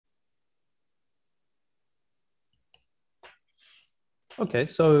Okay,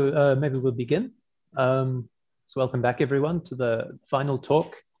 so maybe we'll begin. So welcome back, everyone, to the final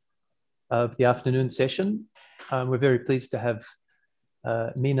talk of the afternoon session. We're very pleased to have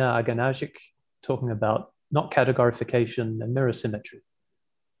Mina Aganagic talking about knot categorification and mirror symmetry.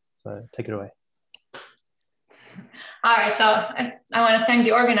 So take it away. All right, so I want to thank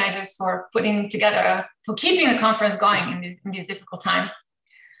the organizers for putting together, for keeping the conference going in these difficult times.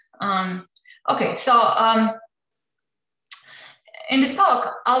 In this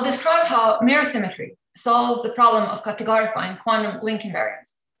talk, I'll describe how mirror symmetry solves the problem of categorifying quantum link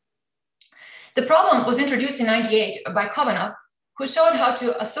invariants. The problem was introduced in '98 by Kovanov, who showed how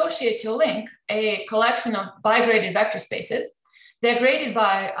to associate to a link a collection of bigraded vector spaces. They're graded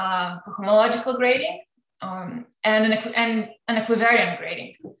by homological grading and an equivariant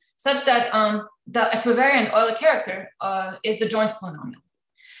grading, such that the equivariant Euler character is the joint polynomial.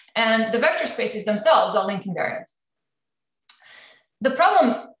 And the vector spaces themselves are link invariants. The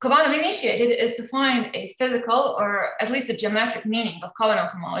problem Kovanov initiated is to find a physical or at least a geometric meaning of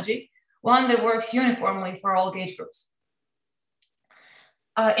Kovanov homology, one that works uniformly for all gauge groups.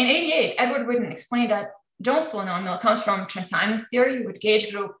 In '88, Edward Witten explained that Jones polynomial comes from Chern-Simons theory with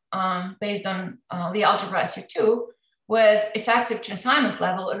gauge group based on Lie algebra SU2 with effective Chern-Simons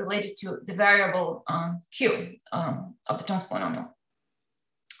level related to the variable Q of the Jones polynomial.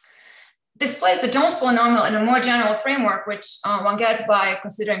 This places the Jones polynomial in a more general framework, which one gets by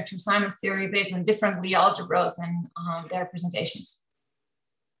considering Chern-Simons theory based on different Lie algebras and their representations.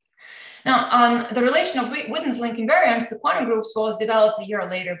 Now, the relation of Witten's link invariants to quantum groups was developed a year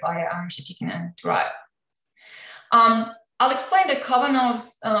later by Hitchin and Turaya. I'll explain that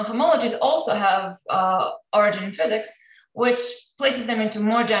Kovanov's homologies also have origin in physics, which places them into a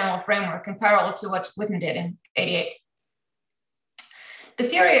more general framework in parallel to what Witten did in '88. The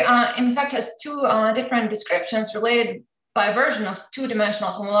theory, in fact, has two different descriptions related by a version of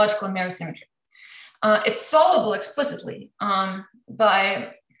two-dimensional homological mirror symmetry. It's solvable explicitly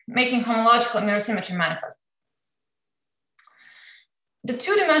by making homological mirror symmetry manifest. The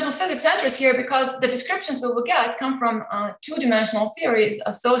two-dimensional physics enters here because the descriptions we will get come from two-dimensional theories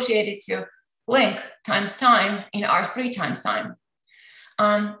associated to link times time in R3 times time.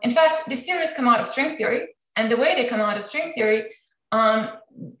 In fact, these theories come out of string theory, and the way they come out of string theory,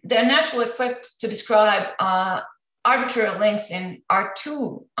 they're naturally equipped to describe arbitrary links in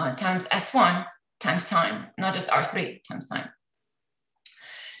R2 times S1 times time, not just R3 times time.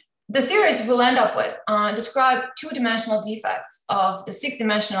 The theories we'll end up with describe two-dimensional defects of the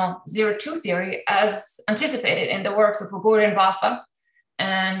six-dimensional 0-2 theory as anticipated in the works of Oguri and Vafa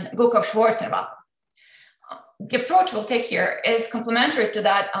and Gukov, Schwartz, and Vafa. The approach we'll take here is complementary to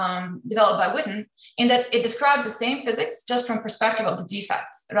that developed by Witten in that it describes the same physics just from perspective of the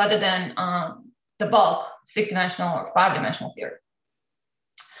defects rather than the bulk six-dimensional or five-dimensional theory.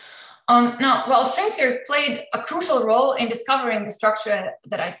 Now, while string theory played a crucial role in discovering the structure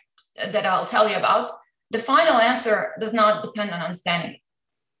that I'll tell you about, the final answer does not depend on understanding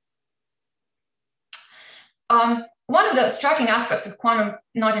it. One of the striking aspects of quantum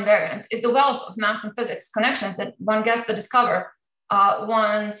knot invariance is the wealth of math and physics connections that one gets to discover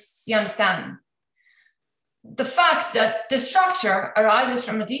once you understand them. The fact that the structure arises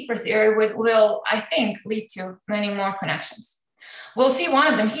from a deeper theory will, I think, lead to many more connections. We'll see one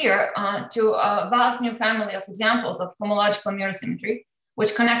of them here to a vast new family of examples of homological mirror symmetry,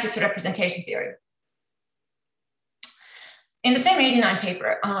 which connected to representation theory. In the same '89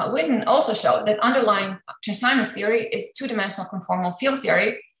 paper, Witten also showed that underlying Chern-Simons theory is two-dimensional conformal field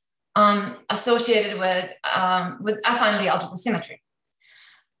theory associated with affine Lie algebra symmetry.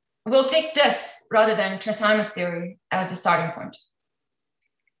 We'll take this rather than Chern-Simons theory as the starting point.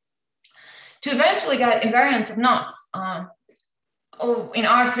 To eventually get invariance of knots in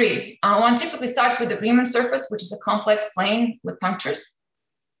R3, one typically starts with the Riemann surface, which is a complex plane with punctures.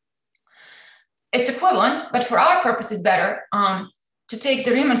 It's equivalent, but for our purposes better, to take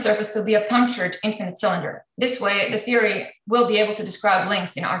the Riemann surface to be a punctured infinite cylinder. This way, the theory will be able to describe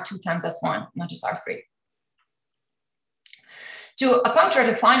links in R2 times S1, not just R3. To a puncture at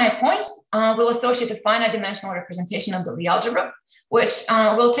a finite point, we'll associate a finite dimensional representation of the Lie algebra, which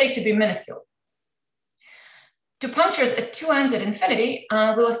we'll take to be minuscule. To punctures at two ends at infinity,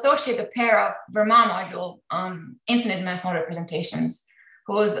 we'll associate a pair of Berman module infinite dimensional representations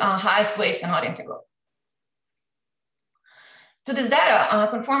whose highest weights are not integral. To this data,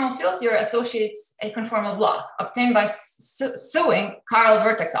 conformal field theory associates a conformal block obtained by suing chiral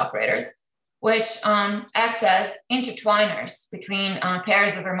vertex operators, which act as intertwiners between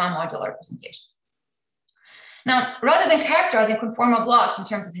pairs of Berman modular representations. Now, rather than characterizing conformal blocks in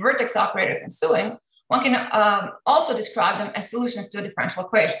terms of vertex operators and suing, one can also describe them as solutions to a differential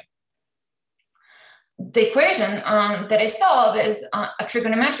equation. The equation that I solve is a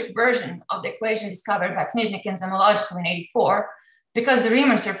trigonometric version of the equation discovered by Knizhnik and Zamolodchikov in '84, because the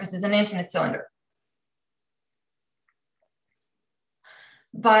Riemann surface is an infinite cylinder.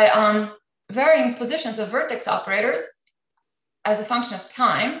 By varying positions of vertex operators as a function of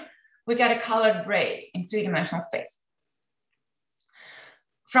time, we get a colored braid in three-dimensional space.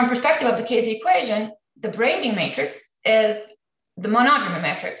 From perspective of the KZ equation, the braiding matrix is the monodromy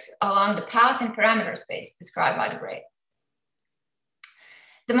matrix along the path in parameter space described by the braid.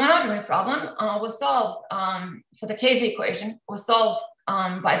 The monodromy problem was solved for the KZ equation, was solved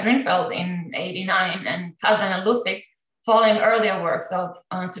by Drinfeld in '89 and Kazan and Lustig, following earlier works of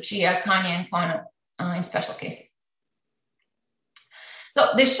Tsuchiya, Kanye, and Kono in special cases. So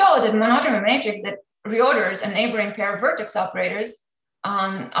they show that monodromy matrix that reorders a neighboring pair of vertex operators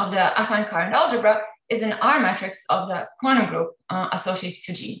of the affine current algebra is an R matrix of the quantum group associated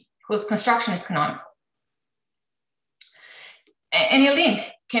to G, whose construction is canonical. Any link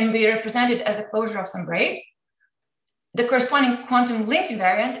can be represented as a closure of some braid. The corresponding quantum link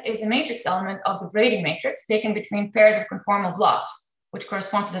invariant is a matrix element of the braiding matrix taken between pairs of conformal blocks, which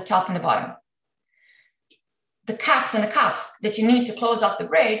correspond to the top and the bottom. The caps and the cups that you need to close off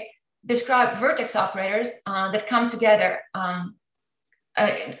the braid describe vertex operators that come together,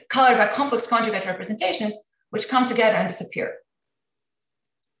 colored by complex conjugate representations, which come together and disappear.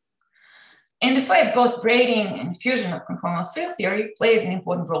 In this way, both braiding and fusion of conformal field theory plays an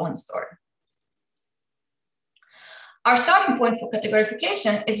important role in the story. Our starting point for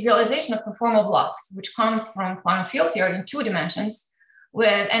categorification is realization of conformal blocks, which comes from quantum field theory in 2 dimensions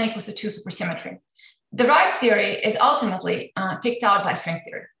with n equals to 2 supersymmetry. Derived theory is ultimately picked out by string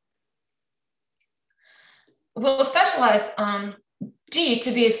theory. We'll specialize G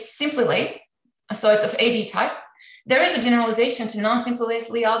to be simply laced, so it's of AD type. There is a generalization to non-simply laced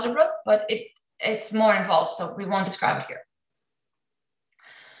Lie algebras, but it's more involved, so we won't describe it here.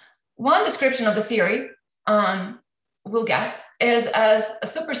 One description of the theory we'll get is as a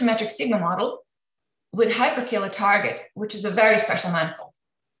supersymmetric sigma model with hyperkähler target, which is a very special manifold.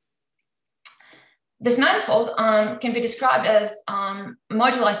 This manifold can be described as a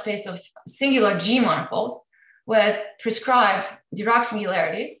moduli space of singular G monopoles with prescribed Dirac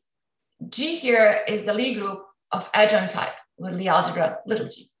singularities. G here is the Lie group of adjoint type with Lie algebra little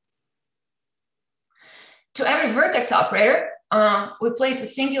g. To every vertex operator, we place a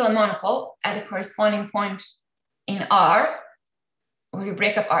singular monopole at a corresponding point in R, where we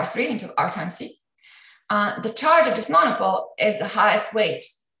break up R3 into R times C. The charge of this monopole is the highest weight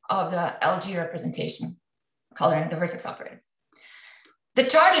of the LG representation coloring the vertex operator. The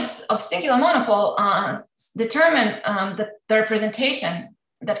charges of singular monopole determine the representation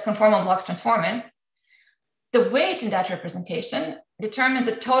that conformal blocks transform in. The weight in that representation determines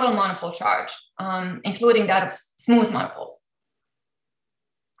the total monopole charge, including that of smooth monopoles.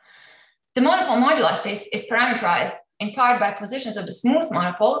 The monopole moduli space is parameterized in part by positions of the smooth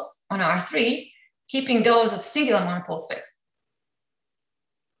monopoles on R3, keeping those of singular monopoles fixed.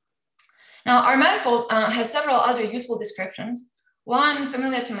 Now, our manifold has several other useful descriptions. One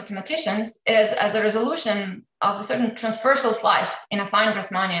familiar to mathematicians is as a resolution of a certain transversal slice in a fine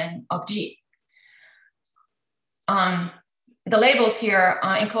Grassmannian of G. The labels here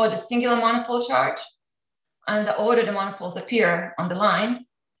encode the singular monopole charge and the order the monopoles appear on the line,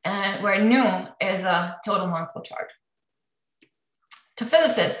 and where nu is a total monopole charge. To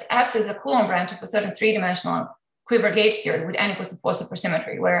physicists, X is a Coulomb branch of a certain 3-dimensional quiver gauge theory with n equals to 4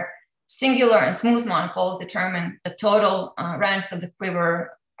 supersymmetry, where singular and smooth monopoles determine the total ranks of the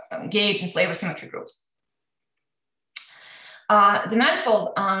quiver gauge and flavor symmetry groups. The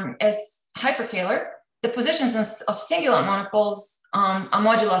manifold is hyperkähler. The positions of singular monopoles are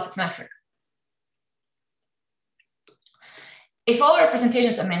modulo of its metric. If all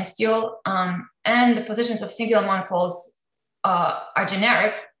representations are minuscule and the positions of singular monopoles are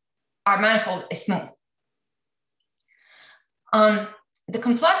generic, our manifold is smooth. The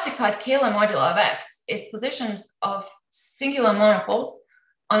complexified Kähler modulo of X is positions of singular monopoles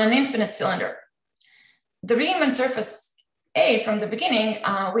on an infinite cylinder. The Riemann surface A from the beginning,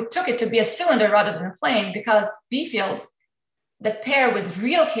 we took it to be a cylinder rather than a plane because B fields that pair with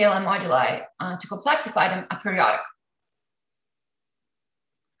real Kähler moduli to complexify them are periodic.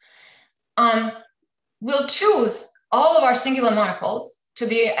 We'll choose all of our singular monopoles to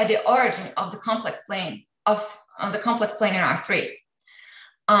be at the origin of the complex plane in R3.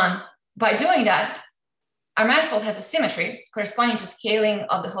 By doing that, our manifold has a symmetry corresponding to scaling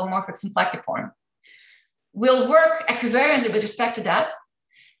of the holomorphic symplectic form. We'll work equivariantly with respect to that.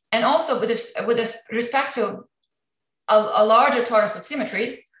 And also with respect to a larger torus of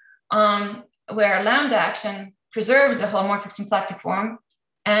symmetries, where lambda action preserves the holomorphic symplectic form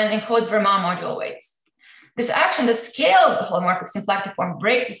and encodes Verma modulo weights. This action that scales the holomorphic symplectic form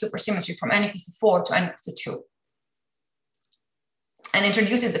breaks the supersymmetry from n equals to 4 to n equals to 2 and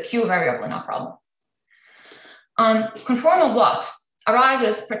introduces the Q variable in our problem. Conformal blocks arise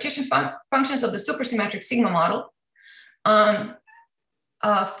as partition functions of the supersymmetric sigma model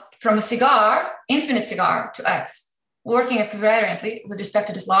from a cigar, infinite cigar, to X, working equivariantly with respect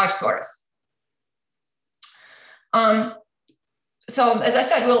to this large torus. So as I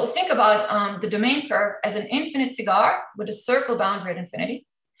said, we'll think about the domain curve as an infinite cigar with a circle boundary at infinity.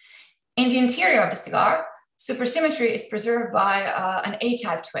 In the interior of the cigar, supersymmetry is preserved by an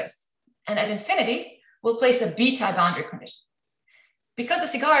A-type twist. And at infinity, we'll place a B-type boundary condition. Because the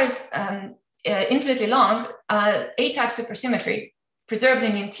cigar is infinitely long, A-type supersymmetry preserved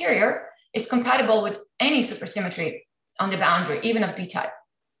in the interior is compatible with any supersymmetry on the boundary, even of B-type.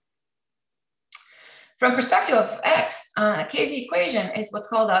 From perspective of X, a KZ equation is what's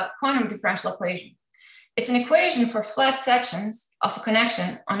called a quantum differential equation. It's an equation for flat sections of a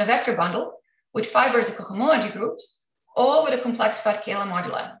connection on a vector bundle with fibers of homology groups, all with a complexified Kähler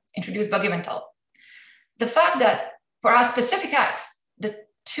moduli introduced by Giventhal. The fact that for our specific X, the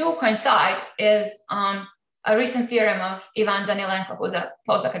two coincide is a recent theorem of Ivan Danilenko, who's a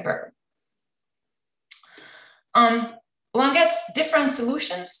postdoc at Berkeley. One gets different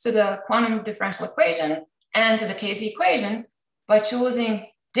solutions to the quantum differential equation and to the KZ equation by choosing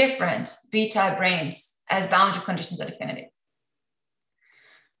different B-type branes as boundary conditions at infinity.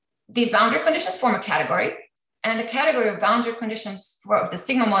 These boundary conditions form a category, and the category of boundary conditions for the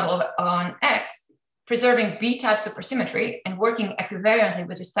sigma model on X, preserving B-type supersymmetry and working equivariantly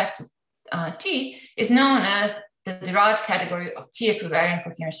with respect to T, is known as the derived category of T-equivariant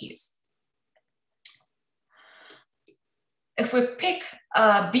coherent sheaves. If we pick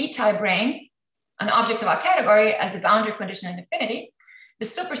a B-type brane, an object of our category, as a boundary condition in infinity, the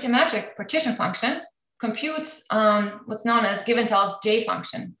supersymmetric partition function computes what's known as Giventhal's J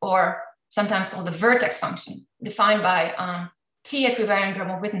function, or sometimes called the vertex function, defined by T-equivariant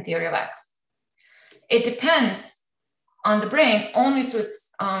Gromov-Witten theory of X. It depends on the brane only through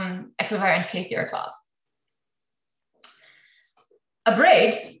its equivariant K-theory clause. A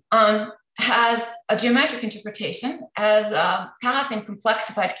braid has a geometric interpretation as a path in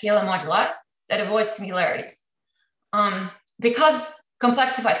complexified Kähler moduli that avoids singularities. Because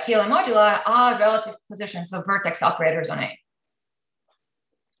complexified Kähler moduli are relative positions of vertex operators on A.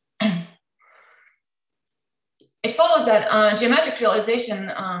 It follows that geometric realization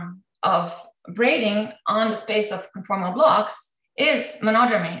of braiding on the space of conformal blocks is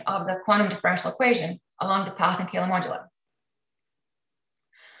monodromy of the quantum differential equation along the path in Kähler moduli.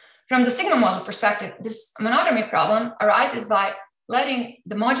 From the sigma model perspective, this monodromy problem arises by letting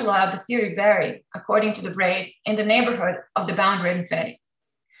the moduli of the theory vary according to the braid in the neighborhood of the boundary at infinity,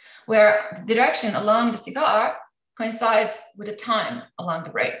 where the direction along the cigar coincides with the time along the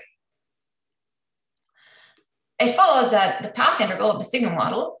braid. It follows that the path integral of the sigma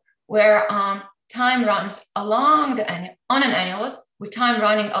model, where time runs along on an annulus with time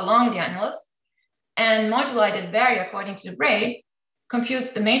running along the annulus, and moduli that vary according to the braid,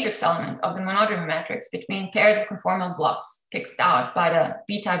 computes the matrix element of the monodromy matrix between pairs of conformal blocks picked out by the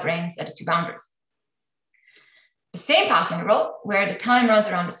B-type branes at the two boundaries. The same path integral, where the time runs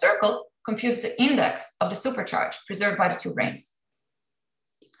around the circle, computes the index of the supercharge preserved by the two branes.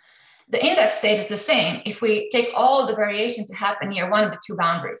 The index state is the same if we take all the variation to happen near one of the two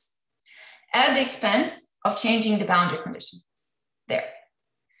boundaries, at the expense of changing the boundary condition there.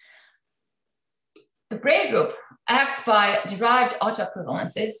 The braid group acts by derived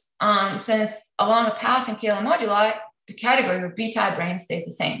autoequivalences, since along a path in Kähler moduli, the category of B-type brane stays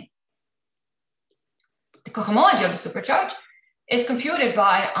the same. The cohomology of the supercharge is computed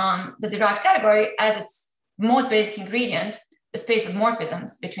by the derived category as its most basic ingredient, the space of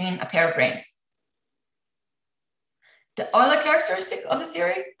morphisms between a pair of branes. The Euler characteristic of the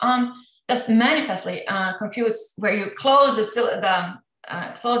theory thus manifestly computes where you close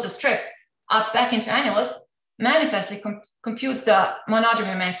the strip up back into annulus, manifestly computes the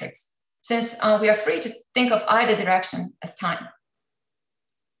monodromy matrix, since we are free to think of either direction as time.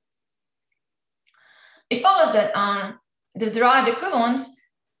 It follows that this derived equivalence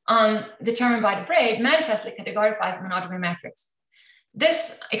determined by the braid manifestly categorifies the monodromy matrix.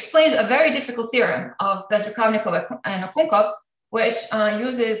 This explains a very difficult theorem of Bezrukovnikov and Okunkov, which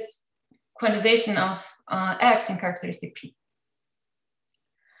uses quantization of X in characteristic P.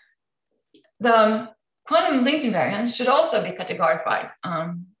 The quantum link invariance should also be categorified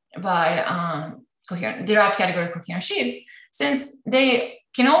by derived category coherent sheaves, since they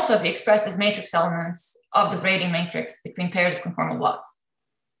can also be expressed as matrix elements of the braiding matrix between pairs of conformal blocks.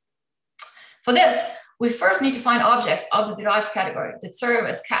 For this, we first need to find objects of the derived category that serve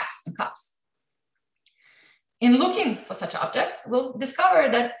as caps and cups. In looking for such objects, we'll discover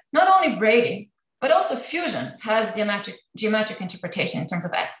that not only braiding, but also fusion has geometric interpretation in terms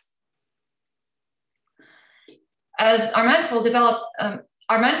of X. As our manifold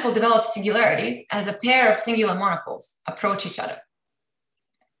develops singularities as a pair of singular monopoles approach each other.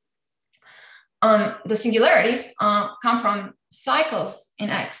 The singularities come from cycles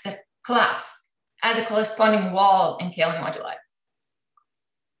in X that collapse at the corresponding wall in Kähler moduli.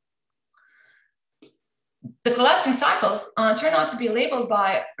 The collapsing cycles turn out to be labeled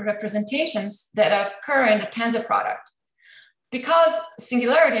by representations that occur in the tensor product, because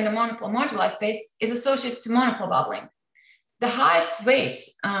singularity in the monopole moduli space is associated to monopole bubbling. The highest weight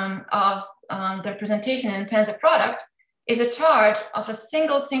of the representation in the tensor product is a charge of a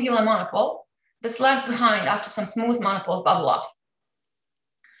singular monopole that's left behind after some smooth monopoles bubble off.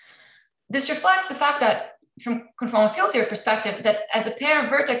 This reflects the fact that, from conformal field theory perspective, that as a pair of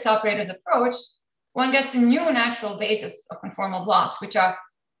vertex operators approach, one gets a new natural basis of conformal blocks, which are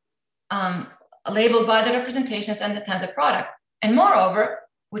labeled by the representations and the tensor product, and moreover,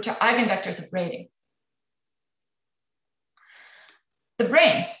 which are eigenvectors of braiding. The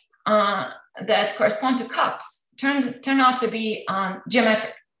branes that correspond to cups turn out to be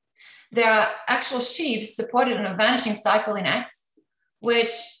geometric. They are actual sheaves supported in a vanishing cycle in X,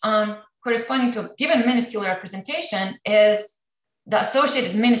 which corresponding to a given minuscule representation is the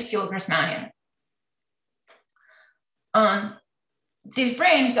associated minuscule Grassmannian. These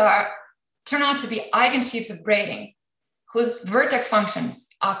branes turn out to be eigensheaves of braiding, whose vertex functions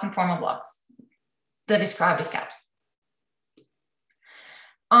are conformal blocks that describe these caps.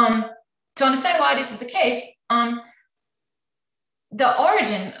 To understand why this is the case, the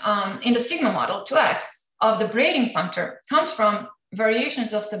origin in the sigma model 2x of the braiding functor comes from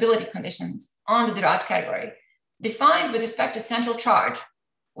variations of stability conditions on the derived category, defined with respect to central charge,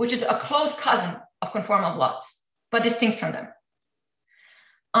 which is a close cousin of conformal blocks, but distinct from them.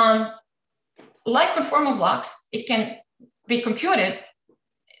 Like conformal blocks, it can be computed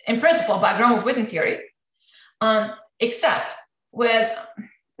in principle by Gromov-Witten theory, except with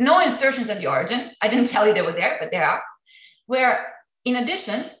no insertions at the origin. I didn't tell you they were there, but they are, where in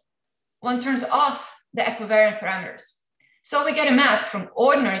addition, one turns off the equivariant parameters. So we get a map from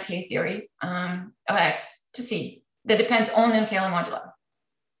ordinary K theory of X to C that depends only on Kähler moduli.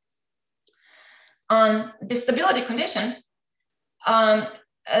 The stability condition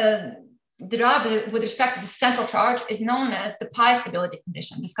derived with respect to the central charge is known as the pi stability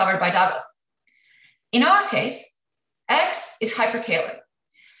condition discovered by Douglas. In our case, X is hyperkähler.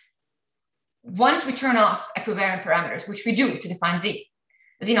 Once we turn off equivariant parameters, which we do to define Z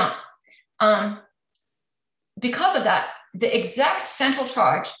naught. Because of that, the exact central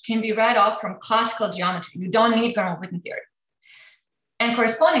charge can be read off from classical geometry. You don't need Gromov-Witten theory. And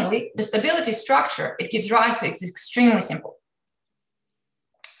correspondingly, the stability structure it gives rise to is extremely simple.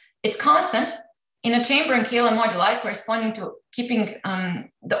 It's constant in a chamber in Kähler moduli corresponding to keeping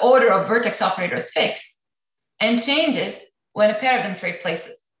the order of vertex operators fixed, and changes when a pair of them trade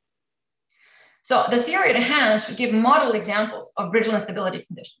places. So the theory at hand should give model examples of bridge instability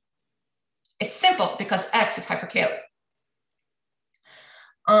conditions. It's simple because X is hyperkähler.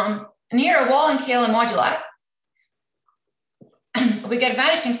 Near a wall in Kähler moduli, we get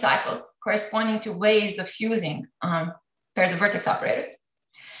vanishing cycles corresponding to ways of fusing pairs of vertex operators,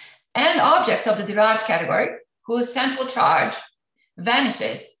 and objects of the derived category whose central charge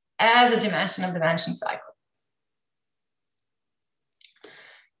vanishes as a dimension of the vanishing cycle.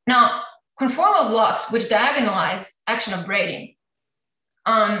 Now, conformal blocks which diagonalize action of braiding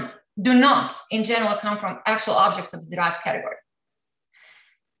do not, in general, come from actual objects of the derived category.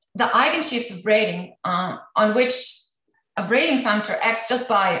 The eigensheaves of braiding on which a braiding functor acts just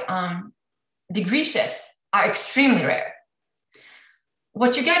by degree shifts are extremely rare.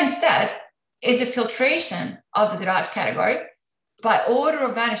 What you get instead is a filtration of the derived category by order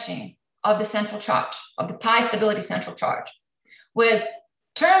of vanishing of the central charge, of the pi stability central charge, with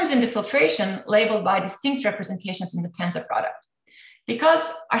terms in the filtration labeled by distinct representations in the tensor product. Because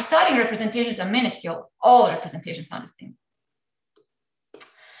our starting representations are minuscule, all representations are distinct.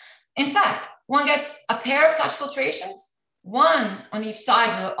 In fact, one gets a pair of such filtrations, one on each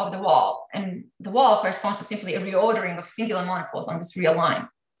side of the wall, and the wall corresponds to simply a reordering of singular monopoles on this real line.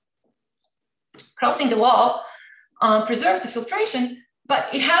 Crossing the wall preserves the filtration, but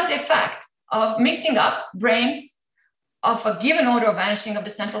it has the effect of mixing up branes of a given order of vanishing of the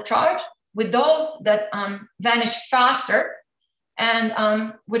central charge with those that vanish faster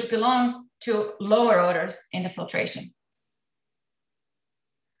and which belong to lower orders in the filtration.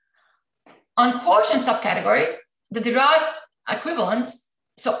 On quotient subcategories, the derived equivalence,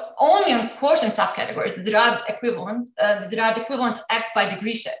 so only on quotient subcategories, the derived equivalence acts by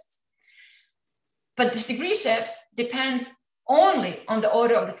degree shifts. But this degree shifts depends only on the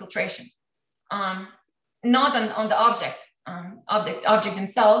order of the filtration, not on the object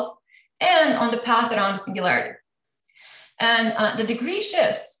themselves, and on the path around the singularity. And the degree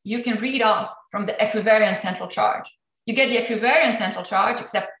shifts you can read off from the equivariant central charge. You get the equivariant central charge,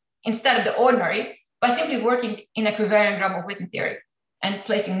 except instead of the ordinary, by simply working in equivariant Gromov-Witten theory and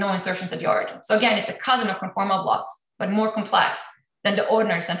placing no insertions at the origin. So again, it's a cousin of conformal blocks, but more complex than the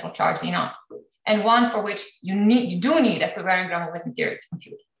ordinary central charge Z0, and one for which you do need equivariant Gromov-Witten theory to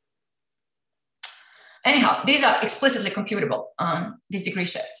compute. Anyhow, these are explicitly computable, these degree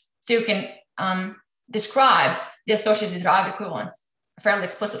shifts. So you can describe the associated derived equivalence fairly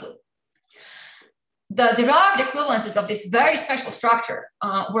explicitly. The derived equivalences of this very special structure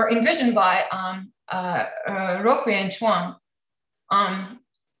were envisioned by Roque and Chuang,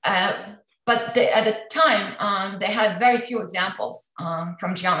 but at the time, they had very few examples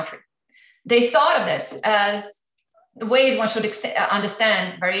from geometry. They thought of this as the ways one should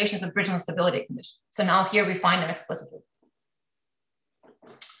understand variations of original stability condition. So now here we find them explicitly.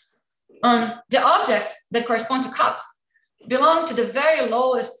 The objects that correspond to cups belong to the very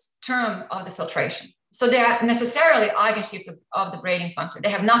lowest term of the filtration. So they are necessarily eigensheafs of the braiding functor. They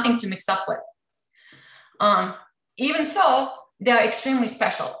have nothing to mix up with. Even so, they are extremely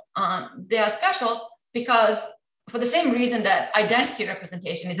special. They are special because for the same reason that identity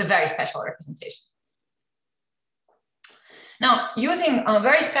representation is a very special representation. Now, using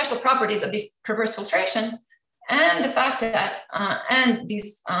very special properties of this perverse filtration and the fact that, and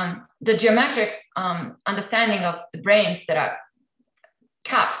these, the geometric understanding of the branes that are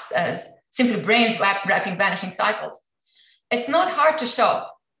caps as simply branes wrapping vanishing cycles, it's not hard to show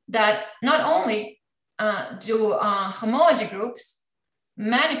that not only do homology groups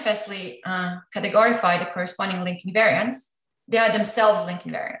manifestly categorify the corresponding link invariants, they are themselves link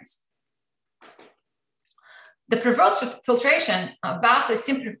invariants. The perverse filtration vastly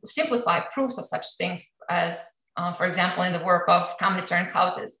simplify proofs of such things as, for example, in the work of Kamnitzer and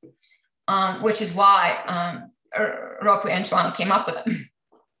Kautis, which is why Roque and Chuang came up with it.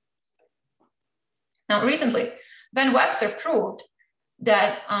 Now, recently, Ben Webster proved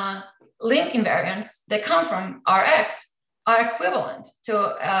that link invariants that come from Rx are equivalent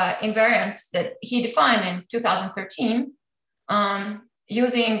to invariants that he defined in 2013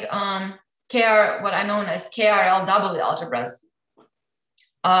 using what are known as KRLW algebras,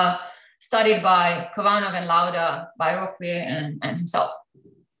 studied by Kovanov and Lauda, by Roque and himself.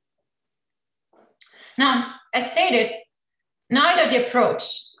 Now, as stated, neither the approach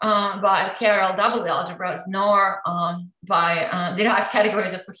by KRLW algebras nor by derived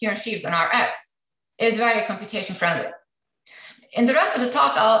categories of coherent sheaves on Rx is very computation friendly. In the rest of the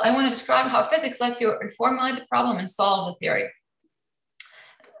talk, I want to describe how physics lets you reformulate the problem and solve the theory.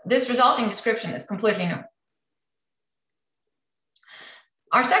 This resulting description is completely new.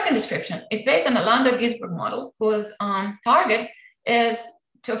 Our second description is based on a Landau-Ginzburg model whose target is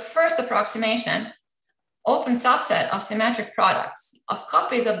to first approximation open subset of symmetric products of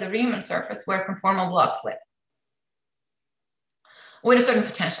copies of the Riemann surface where conformal blocks live with a certain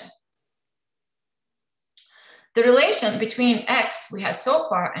potential. The relation between X we had so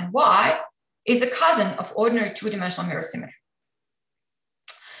far and Y is a cousin of ordinary two-dimensional mirror symmetry.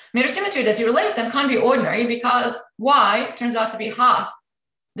 Mirror symmetry that relates them can't be ordinary because Y turns out to be half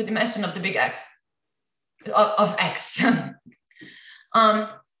the dimension of the big X, of X.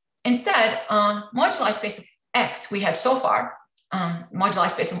 Instead, moduli space of X we had so far, moduli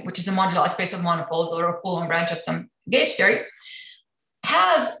space, which is a moduli space of monopoles or a Coulomb branch of some gauge theory,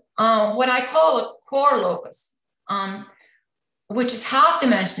 has what I call a core locus, which is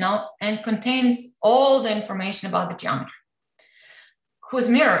half-dimensional and contains all the information about the geometry, whose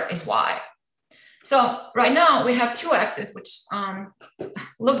mirror is Y. So right now we have two X's which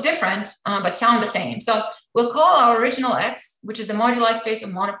look different but sound the same. So we'll call our original X, which is the moduli space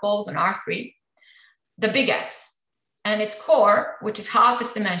of monopoles on R3, the big X, and its core, which is half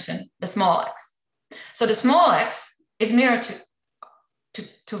its dimension, the small x. So the small x is mirrored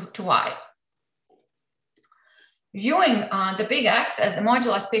to Y. Viewing the big X as the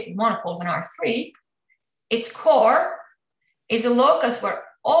modular space of monopoles on R3, its core is a locus where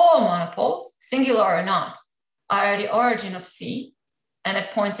all monopoles, singular or not, are at the origin of C and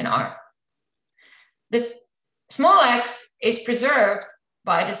at points in R. This small x is preserved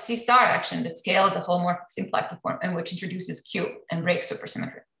by the C star action that scales the holomorphic symplectic form and which introduces Q and breaks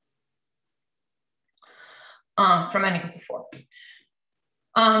supersymmetry from n equals to 4.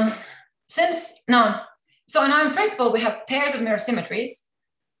 So now in principle, we have pairs of mirror symmetries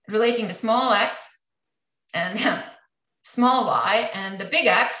relating the small x and small y and the big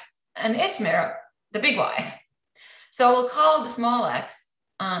X and its mirror, the big Y. So we'll call the small x,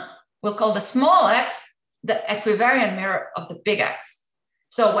 the equivariant mirror of the big X.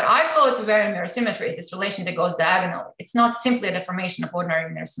 So what I call equivariant mirror symmetry is this relation that goes diagonally. It's not simply a deformation of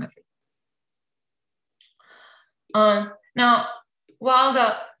ordinary mirror symmetry. Now, while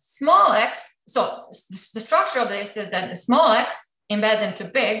the small x, so the structure of this is that the small x embeds into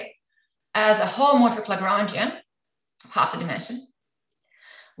big as a holomorphic Lagrangian, half the dimension,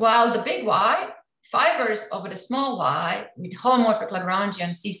 while the big Y fibers over the small y with holomorphic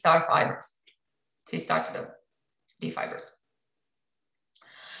Lagrangian C star fibers, C star to the D fibers.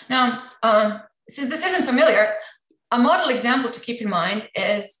 Now, since this isn't familiar, a model example to keep in mind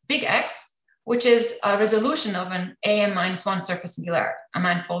is big X, which is a resolution of an AM-1 surface singularity, a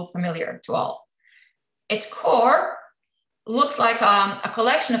manifold familiar to all. Its core looks like a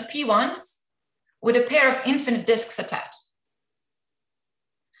collection of P1s with a pair of infinite disks attached.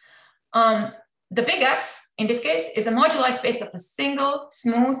 The big X, in this case, is a moduli space of a single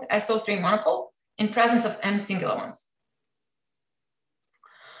smooth SO3 monopole in presence of M singular ones.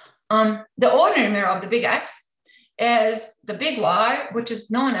 The ordinary mirror of the big X is the big Y, which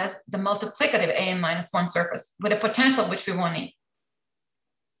is known as the multiplicative AM-1 surface with a potential which we won't need.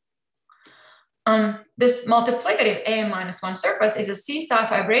 This multiplicative AM-1 surface is a C star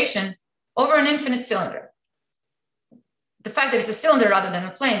fibration over an infinite cylinder. The fact that it's a cylinder rather than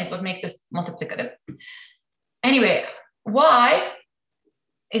a plane is what makes this multiplicative. Anyway, Y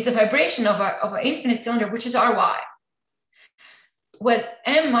is a vibration of an infinite cylinder, which is Ry, with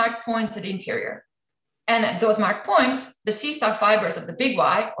M marked points at the interior. And at those marked points, the C star fibers of the big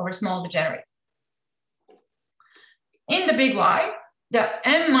Y over small degenerate. In the big Y, the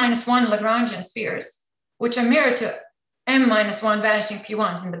M-1 Lagrangian spheres, which are mirrored to M-1 vanishing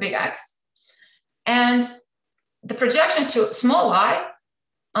P1s in the big X, and the projection to small y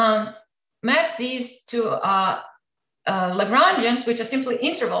maps these to Lagrangians, which are simply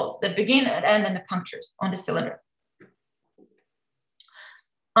intervals that begin and end in the punctures on the cylinder.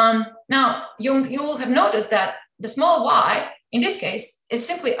 Now, you will have noticed that the small y, in this case, is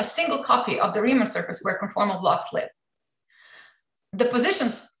simply a single copy of the Riemann surface where conformal blocks live. The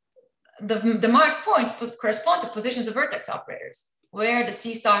positions, the marked points correspond to positions of vertex operators, where the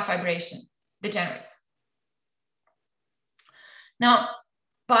C star fibration degenerates. Now,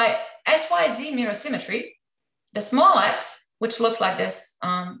 by SYZ mirror symmetry, the small x, which looks like this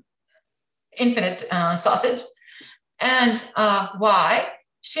infinite sausage, and y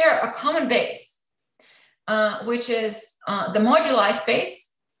share a common base, which is the moduli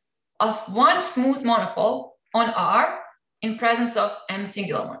space of one smooth monopole on R in presence of M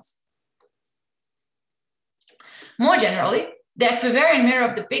singular ones. More generally, the equivariant mirror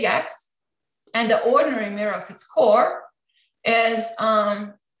of the big X and the ordinary mirror of its core is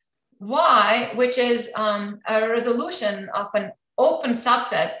Y, which is a resolution of an open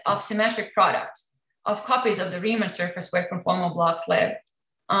subset of symmetric product of copies of the Riemann surface where conformal blocks live,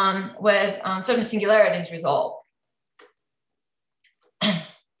 with certain singularities resolved.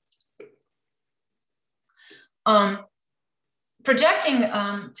 Projecting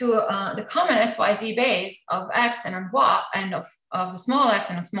to the common SYZ base of X and of Y and of the small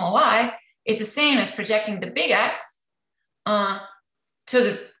x and of small y is the same as projecting the big X to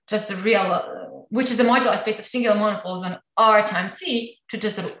the real, which is the moduli space of singular monopoles on R times C to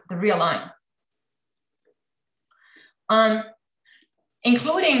just the real line.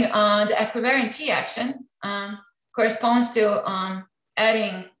 Including the equivariant T action corresponds to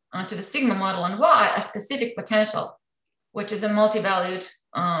adding to the sigma model on Y a specific potential, which is a multi-valued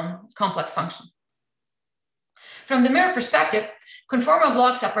complex function. From the mirror perspective, conformal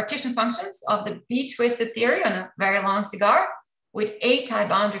blocks are partition functions of the B-twisted theory on a very long cigar with A-type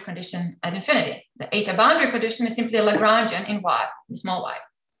boundary condition at infinity. The A-type boundary condition is simply a Lagrangian in Y, in small y.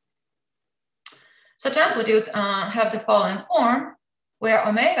 Such amplitudes have the following form, where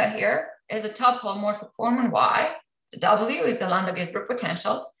omega here is a top holomorphic form on Y, the W is the Landau-Gisbert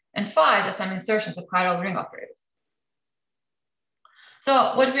potential, and phi is the sum insertions of chiral ring operators.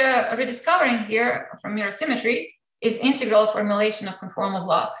 So what we are rediscovering here from mirror symmetry is integral formulation of conformal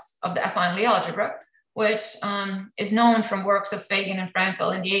blocks of the affine Lie algebra, which is known from works of Fagin and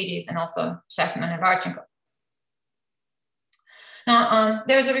Frenkel in the 80s and also Shefman and Varchenko. Now,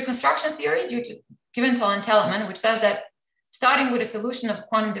 there's a reconstruction theory due to given to Tellerman, which says that starting with a solution of a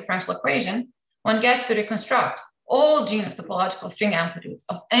quantum differential equation, one gets to reconstruct all genus topological string amplitudes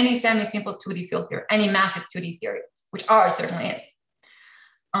of any semi-simple 2D field theory, any massive 2D theory, which R certainly is.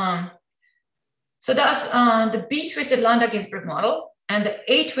 So thus, the B-twisted Lambda-Ginzburg model and the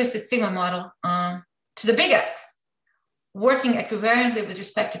A-twisted sigma model to the big X, working equivariantly with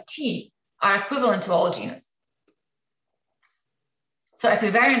respect to T, are equivalent to all genus. So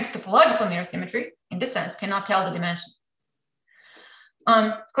equivariant topological mirror symmetry, in this sense, cannot tell the dimension.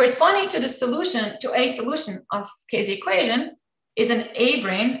 Corresponding to the solution, to a solution of K's equation, is an A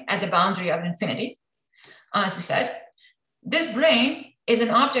brane at the boundary of infinity, as we said. This brane is an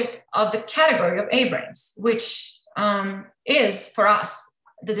object of the category of A branes, which is, for us,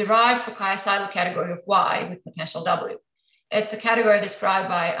 the derived Fukaya-Seidel category of Y with potential W. It's the category described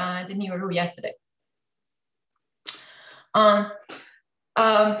by Denis Roux yesterday. The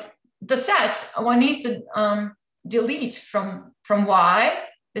set one needs to delete from Y,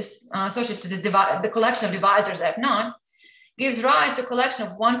 this associated to this the collection of divisors F0, gives rise to a collection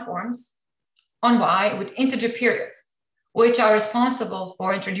of one forms on Y with integer periods, which are responsible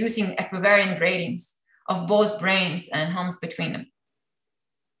for introducing equivariant gradings of both branes and homes between them.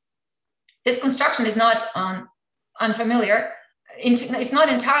 This construction is not unfamiliar. It's not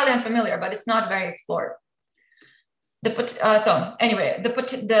entirely unfamiliar, but it's not very explored. So anyway,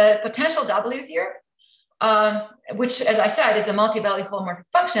 the potential W here, which, as I said, is a multi-value holomorphic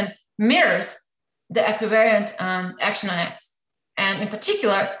function, mirrors the equivariant action on X. And in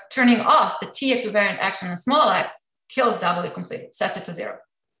particular, turning off the T equivariant action on small x kills W completely, sets it to 0.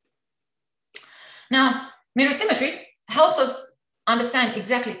 Now, mirror symmetry helps us understand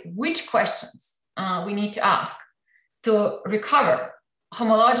exactly which questions we need to ask to recover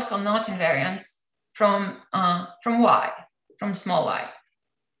homological knot invariance from Y, from small y.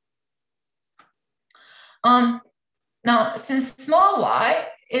 Now, since small y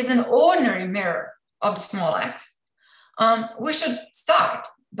is an ordinary mirror of the small x, we should start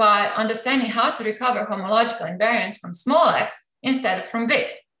by understanding how to recover homological invariance from small x instead of from big.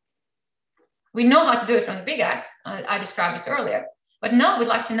 We know how to do it from the big X. I described this earlier, but now we'd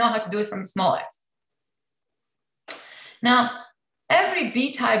like to know how to do it from the small x. Now, every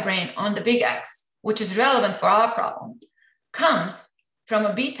B-type brane on the big X, which is relevant for our problem, comes from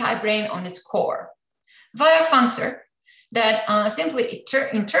a B-type brane on its core via a functor that simply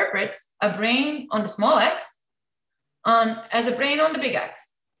interprets a brane on the small x as a brane on the big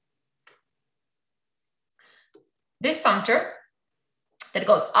X. This functor that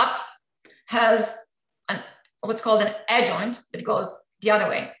goes up has what's called an adjoint that goes the other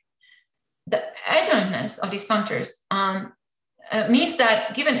way. The adjointness of these functors means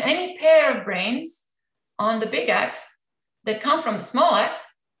that given any pair of branes on the big X that come from the small x,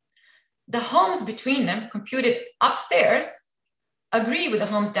 the homes between them computed upstairs agree with the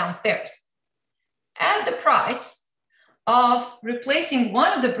homes downstairs at the price of replacing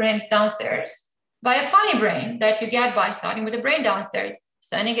one of the branes downstairs by a funny brane that you get by starting with a brane downstairs,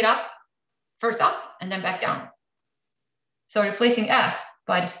 sending it up, first up, and then back down. So replacing F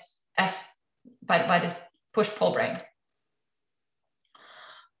by this by this push-pull brane.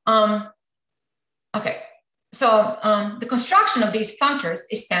 Okay, so the construction of these functors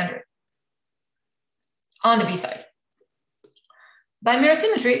is standard on the B side. By mirror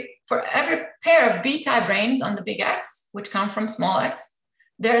symmetry, for every pair of B-type branes on the big X, which come from small x,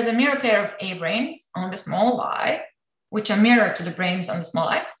 there is a mirror pair of A branes on the small y, which are mirrored to the branes on the small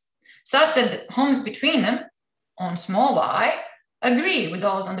x, such that the homes between them on small y agree with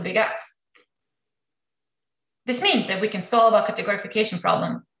those on the big X. This means that we can solve a categorification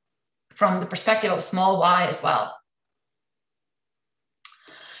problem from the perspective of small y as well.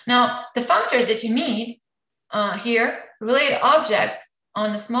 Now, the functors that you need here relate objects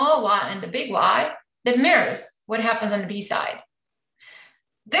on the small y and the big Y that mirrors what happens on the B side.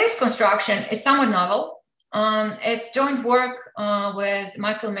 This construction is somewhat novel. It's joint work with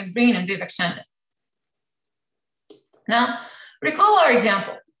Michael McBreen and Vivek Chanda. Now, recall our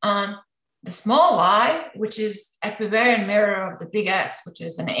example. The small y, which is equivariant mirror of the big X, which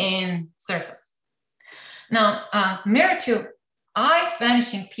is an AN surface. Now, mirror to I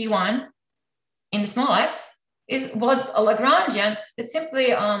vanishing P1 in the small x was a Lagrangian that's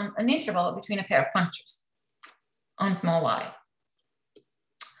simply an interval between a pair of punctures on small y.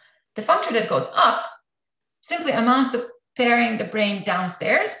 The functor that goes up simply amounts to pairing the brane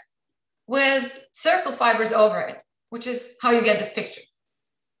downstairs with circle fibers over it, which is how you get this picture.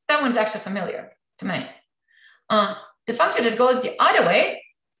 That one's actually familiar to many. The functor that goes the other way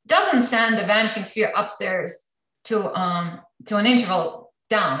doesn't send the vanishing sphere upstairs to an interval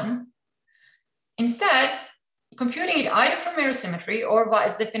down. Instead, computing it either from mirror symmetry or by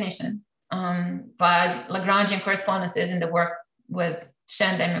its definition by Lagrangian correspondences in the work with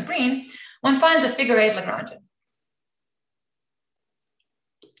Shand and Green, one finds a figure-8 Lagrangian.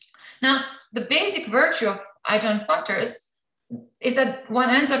 Now, the basic virtue of adjoint functors is that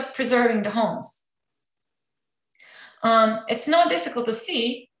one ends up preserving the homes. It's not difficult to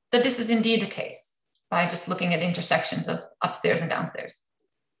see that this is indeed the case by just looking at intersections of upstairs and downstairs.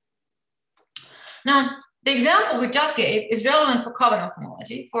 Now, the example we just gave is relevant for covenant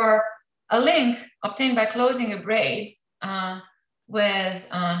homology for a link obtained by closing a braid with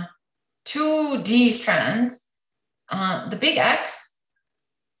two D strands. The big X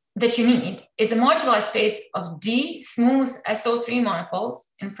that you need is a moduli space of D smooth SO3 monopoles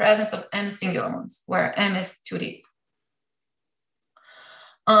in presence of M singular ones, where M is 2D.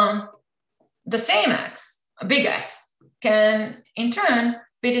 The same X, a big X, can in turn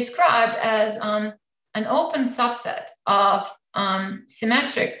be described as an open subset of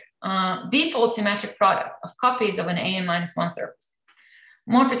symmetric, default symmetric product of copies of an AN-1 surface.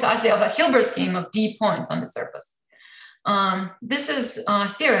 More precisely, of a Hilbert scheme of D points on the surface. This is a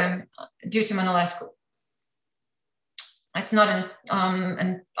theorem due to Manolescu. It's not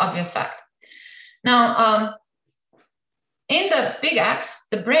an obvious fact. Now, in the big X,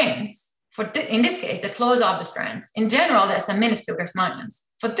 the branes, in this case, that close off the strands, in general, there's some minuscule Riemannians.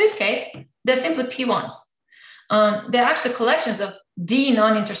 For this case, they're simply P1s. They're actually collections of D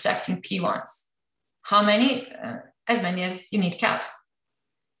non-intersecting P1s. How many? As many as you need caps.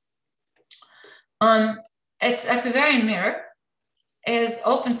 Its equivariant mirror is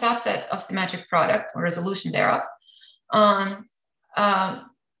open subset of symmetric product or resolution thereof,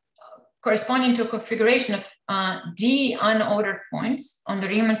 corresponding to a configuration of D unordered points on the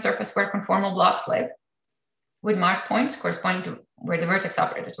Riemann surface where conformal blocks live, with marked points corresponding to where the vertex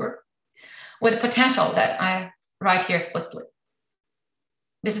operators were, with a potential that I write here explicitly.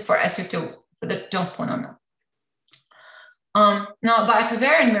 This is for SU2, for the Jones polynomial. Now, by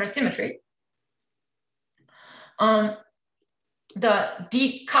equivariant mirror symmetry, the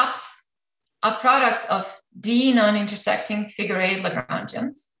D cups are products of D non-intersecting figure-8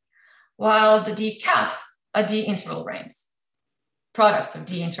 Lagrangians, while the D caps are D interval branes, products of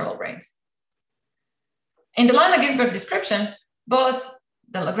D interval branes. In the Lambda-Gisberg description, both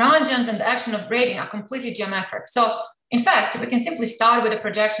the Lagrangians and the action of braiding are completely geometric. So in fact, we can simply start with a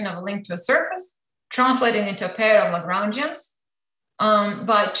projection of a link to a surface, translate it into a pair of Lagrangians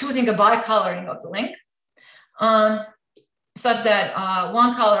by choosing a bicoloring of the link, such that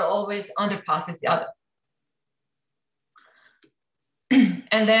one color always underpasses the other.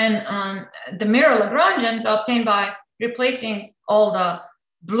 And then the mirror Lagrangians are obtained by replacing all the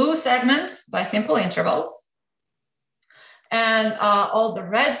blue segments by simple intervals and all the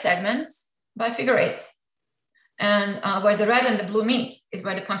red segments by figure-8s. And where the red and the blue meet is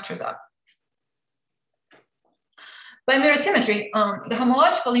where the punctures are. By mirror symmetry, the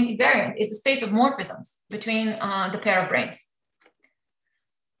homological link invariant is the space of morphisms between the pair of branes.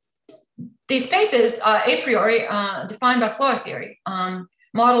 These spaces are a priori defined by Floer theory,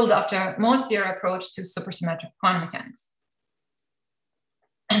 modeled after Mohs theory approach to supersymmetric quantum mechanics.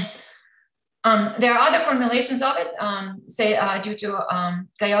 There are other formulations of it, say due to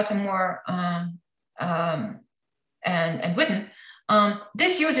Gayotta, Moore, and Witten.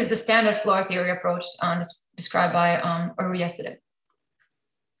 This uses the standard Floer theory approach described by Uru yesterday.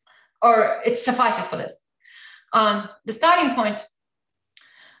 Or it suffices for this. The starting point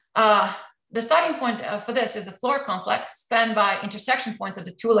for this is the Floer complex spanned by intersection points of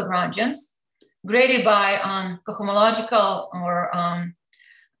the two Lagrangians, graded by cohomological or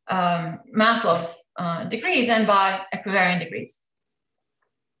Maslov degrees and by equivariant degrees.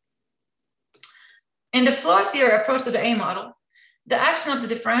 In the Floer theory approach to the A model, the action of the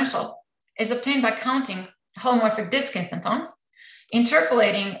differential is obtained by counting holomorphic disk instantons,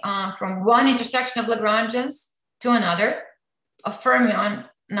 interpolating from one intersection of Lagrangians to another, a fermion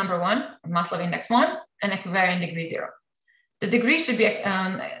number 1, Maslov index 1, and equivariant degree 0. The degree should be,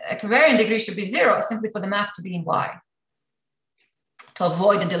 equivariant degree should be 0 simply for the map to be in Y, to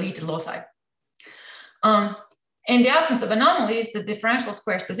avoid the deleted loci. In the absence of anomalies, the differential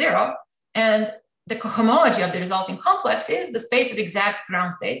squares to 0, and the cohomology of the resulting complex is the space of exact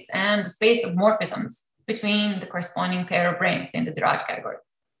ground states and the space of morphisms between the corresponding pair of branes in the derived category.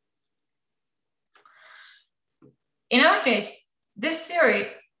 In our case, this theory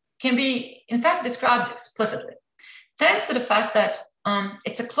can be, in fact, described explicitly, thanks to the fact that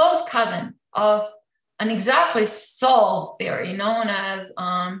it's a close cousin of an exactly solved theory known as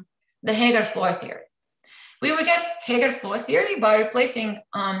the Heger-Floer theory. We would get Heger-Floer theory by replacing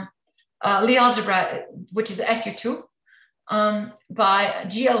Lie algebra, which is SU2, by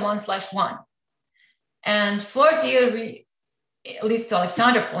GL1/1. And floor theory leads to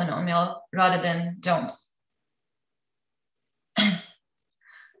Alexander polynomial rather than Jones.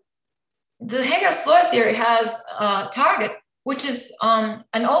 The Hegel floor theory has a target, which is also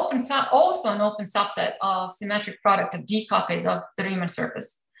an open subset of symmetric product of D copies of the Riemann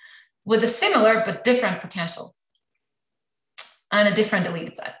surface with a similar but different potential and a different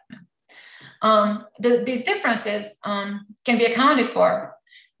deleted set. These differences can be accounted for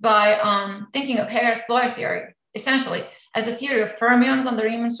by thinking of Hegel floor theory essentially as a theory of fermions on the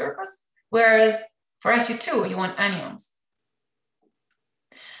Riemann surface, whereas for SU2, you want anyons.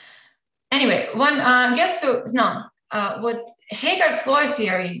 Anyway, one gets to know what Hegel floor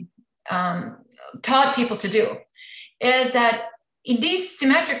theory taught people to do is that in these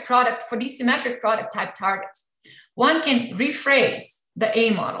symmetric product, for these symmetric product type targets, one can rephrase the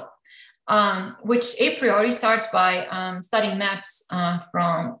A model, which a priori starts by studying maps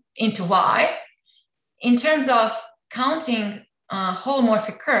from into Y in terms of counting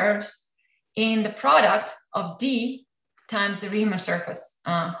holomorphic curves in the product of D times the Riemann surface,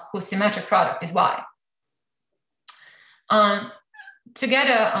 whose symmetric product is Y.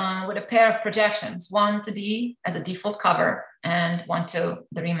 Together with a pair of projections, one to D as a default cover and one to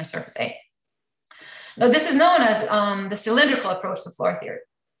the Riemann surface A. Now, this is known as the cylindrical approach to floor theory.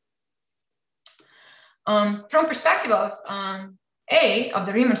 From perspective of A, of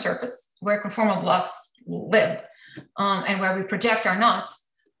the Riemann surface, where conformal blocks live and where we project our knots,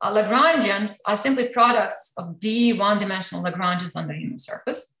 Lagrangians are simply products of D one-dimensional Lagrangians on the Riemann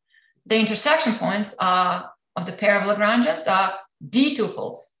surface. The intersection points of the pair of Lagrangians are D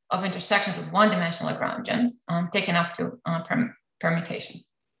tuples of intersections of one-dimensional Lagrangians taken up to permutation.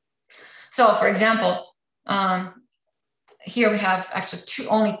 So, for example, here we have actually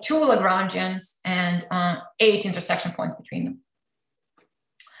only two Lagrangians and 8 intersection points between them.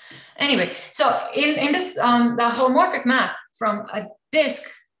 Anyway, so in this, the holomorphic map from a disk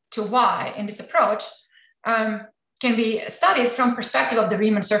to Y in this approach can be studied from perspective of the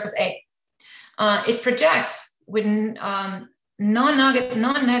Riemann surface A. It projects with non-negative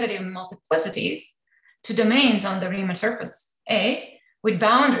multiplicities to domains on the Riemann surface A with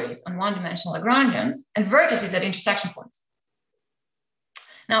boundaries on one-dimensional Lagrangians and vertices at intersection points.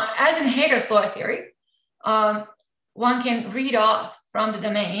 Now, as in Hegel floor theory, one can read off from the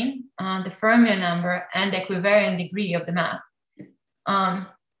domain the fermion number and the equivariant degree of the map.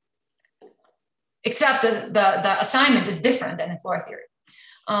 Except that the assignment is different than in floor theory.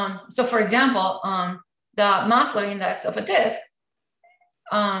 So for example, the Maslow index of a disk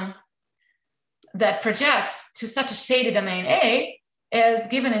that projects to such a shaded domain A is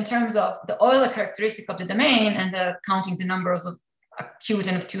given in terms of the Euler characteristic of the domain and counting the numbers of acute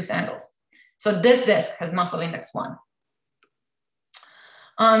and obtuse angles. So this disk has Maslow index 1.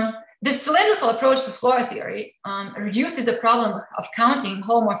 This cylindrical approach to floor theory reduces the problem of counting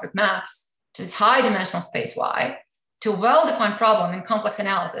holomorphic maps to this high dimensional space Y to a well-defined problem in complex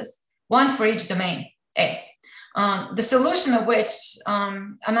analysis, one for each domain A. The solution of which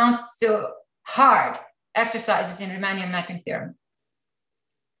amounts to hard exercises in Riemannian mapping theorem.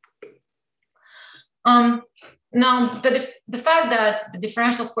 Now, the fact that the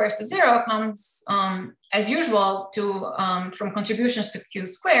differential squares to 0 comes, as usual, from contributions to Q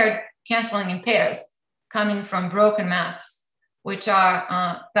squared, canceling in pairs, coming from broken maps, which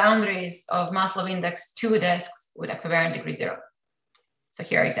are boundaries of Maslow index 2 disks with equivariant degree 0. So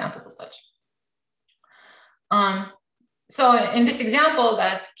here are examples of such. So in this example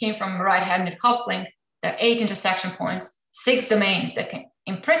that came from right-handed coupling, there are 8 intersection points, 6 domains that can,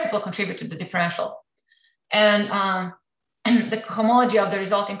 in principle, contribute to the differential. And the homology of the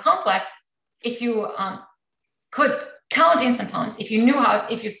resulting complex, if you could count instantons, if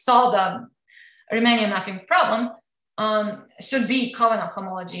you solve the Riemannian mapping problem, should be Covenant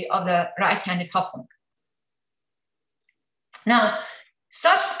homology of the right-handed coupling. Now,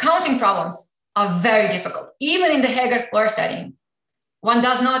 such counting problems are very difficult. Even in the Hegel floor setting, one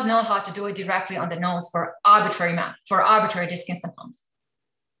does not know how to do it directly on the nose for arbitrary map, for arbitrary disk instantons.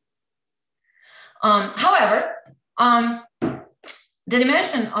 However, the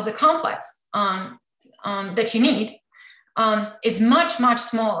dimension of the complex that you need is much, much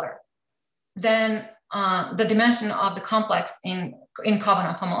smaller than the dimension of the complex in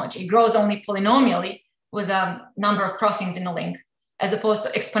Covenant homology. It grows only polynomially with a number of crossings in a link, as opposed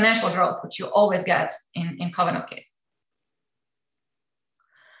to exponential growth, which you always get in Covenant case.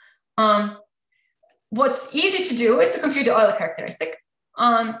 What's easy to do is to compute the Euler characteristic.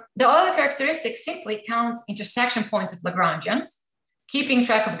 The Euler characteristic simply counts intersection points of Lagrangians, keeping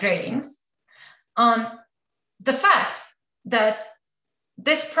track of gradings, the fact that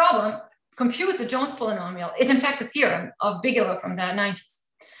this problem computes the Jones polynomial is in fact a theorem of Bigelow from the 90s.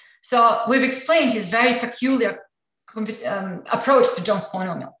 So we've explained his very peculiar approach to Jones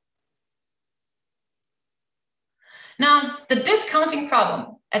polynomial. Now, the discounting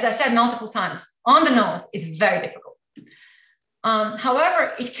problem, as I said multiple times, on the nose is very difficult.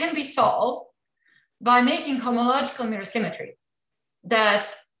 However, it can be solved by making homological mirror symmetry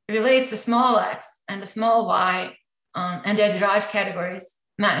that relates the small x and the small y and their derived categories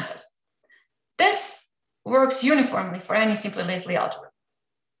manifest. This works uniformly for any simply Lee algebra.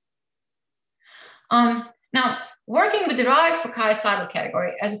 Now, working with derived Fukaya-Seidel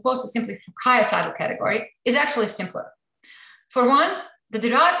category as opposed to simply Fukaya-Seidel category is actually simpler. For one, the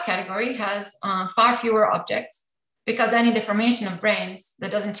derived category has far fewer objects because any deformation of branes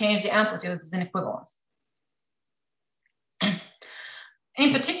that doesn't change the amplitudes is an equivalence.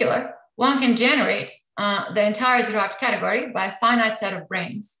 In particular, one can generate the entire derived category by a finite set of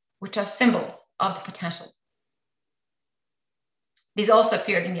branes, which are thimbles of the potential. These also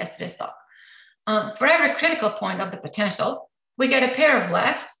appeared in yesterday's talk. For every critical point of the potential, we get a pair of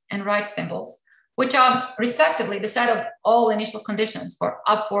left and right thimbles, which are respectively the set of all initial conditions for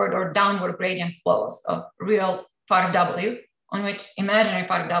upward or downward gradient flows of real part of W, on which imaginary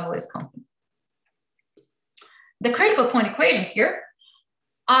part of W is constant. The critical point equations here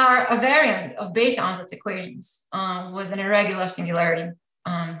are a variant of Bethe-Ansatz equations with an irregular singularity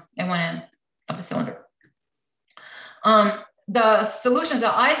at one end of the cylinder. The solutions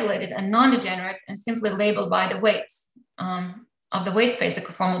are isolated and non-degenerate and simply labeled by the weights of the weight space the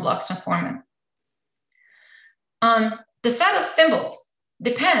conformal blocks transform in. The set of thimbles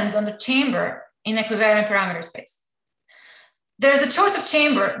depends on the chamber in equivariant parameter space. There's a choice of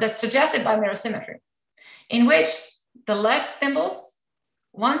chamber that's suggested by mirror symmetry, in which the left thimbles,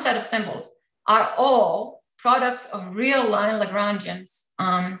 one set of thimbles, are all products of real line Lagrangians,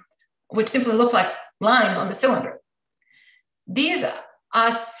 which simply look like lines on the cylinder. These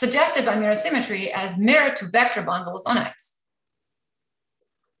are suggested by mirror symmetry as mirror to vector bundles on X.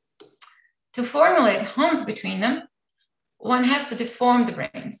 To formulate homes between them, one has to deform the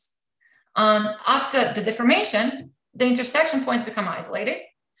branes. After the deformation, the intersection points become isolated.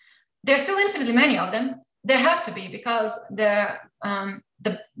 There are still infinitely many of them. There have to be because they're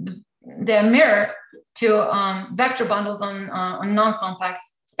mirror to vector bundles on non-compact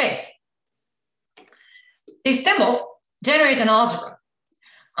space. These thimbles generate an algebra.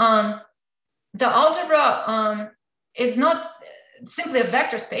 The algebra is not simply a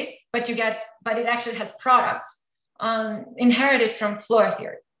vector space, but it actually has products inherited from Floer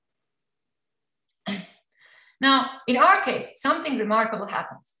theory. Now, in our case, something remarkable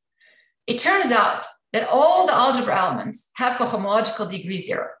happens. It turns out that all the algebra elements have cohomological degree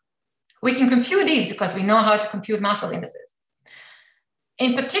 0. We can compute these because we know how to compute Maslov indices.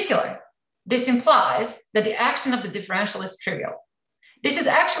 In particular, this implies that the action of the differential is trivial. This is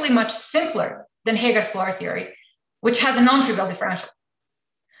actually much simpler than Heger-Floer theory, which has a non-trivial differential.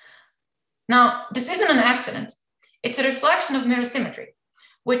 Now, this isn't an accident. It's a reflection of mirror symmetry,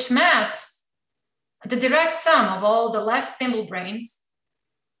 which maps the direct sum of all the left thimble branes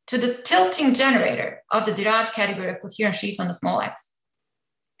to the tilting generator of the derived category of coherent sheaves on the small x.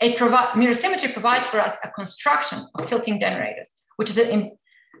 Mirror symmetry provides for us a construction of tilting generators, which is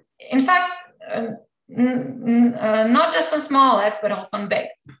in fact not just on small x, but also on big,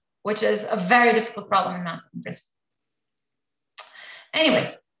 which is a very difficult problem in math in principle.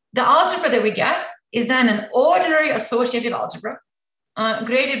 Anyway, the algebra that we get is then an ordinary associative algebra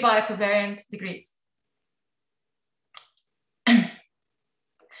graded by covariant degrees.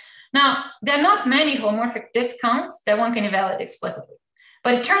 Now, there are not many holomorphic discounts that one can evaluate explicitly,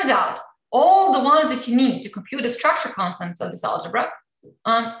 but it turns out all the ones that you need to compute the structure constants of this algebra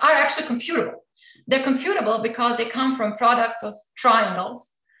are actually computable. They're computable because they come from products of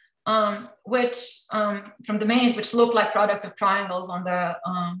triangles, from domains which look like products of triangles on the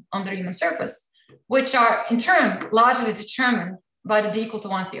Riemann surface, which are in turn largely determined by the d equal to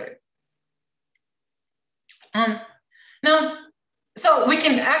 1 theory. Now, so we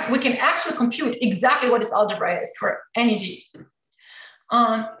can actually compute exactly what this algebra is for any g.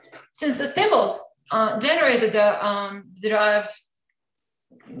 Since the thimbles generated the derived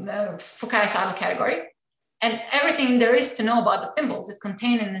Fukaya-Seidel category, and everything there is to know about the thimbles is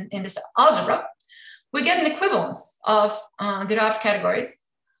contained in this algebra, we get an equivalence of derived categories,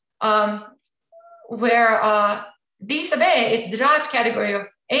 where d sub a is the derived category of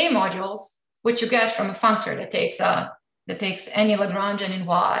a modules, which you get from a functor that takes any Lagrangian in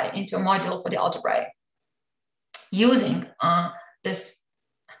Y into a module for the algebra A, using this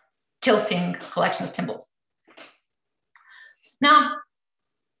tilting collection of tymbals. Now,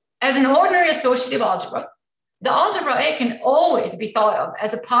 as an ordinary associative algebra, the algebra A can always be thought of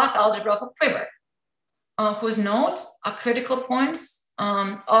as a path algebra of a quiver, whose nodes are critical points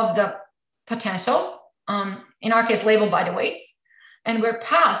of the potential, in our case labeled by the weights, and where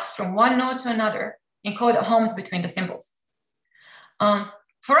paths from one node to another encode homes between the thimbles.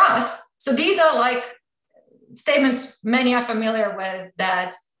 For us, so these are like statements many are familiar with,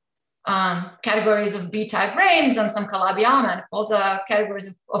 that categories of B-type branes and some Calabi-Yau manifolds are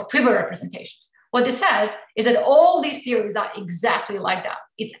categories of quiver representations. What this says is that all these theories are exactly like that.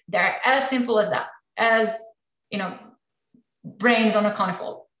 They're as simple as that, as branes on a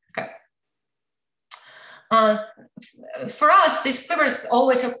conifold. Okay. For us, these quivers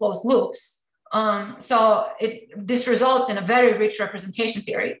always have closed loops. So this results in a very rich representation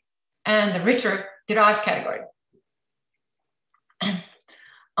theory and a richer derived category.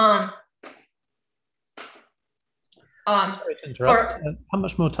 Sorry to interrupt. How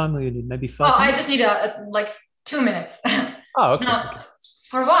much more time will you need? Maybe 5 minutes? I just need like 2 minutes. Oh, okay. Now,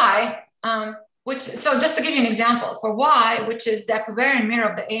 for Y, so just to give you an example, for Y, which is the equivariant mirror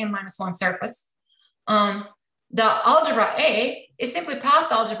of the A-1 surface, the algebra A is simply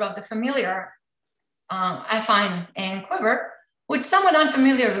path algebra of the familiar affine and quiver with somewhat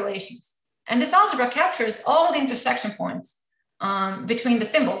unfamiliar relations. And this algebra captures all the intersection points between the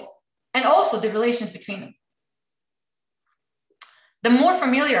thimbles and also the relations between them. The more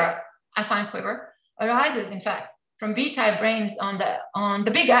familiar affine quiver arises, in fact, from B-type branes on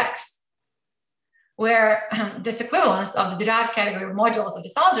the big X, where this equivalence of the derived category of modules of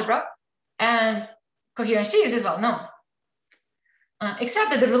this algebra and coherent sheaves is well known,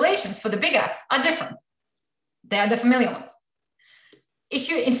 except that the relations for the big X are different. They are the familiar ones. If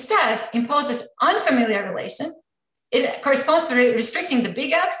you instead impose this unfamiliar relation, it corresponds to restricting the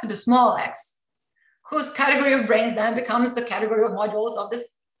big X to the small x, whose category of branes then becomes the category of modules of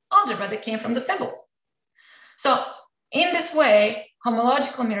this algebra that came from the thimbles. So in this way,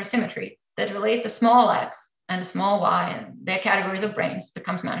 homological mirror symmetry that relates the small x and the small y and their categories of branes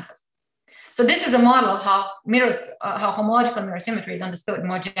becomes manifest. So this is a model of how homological mirror symmetry is understood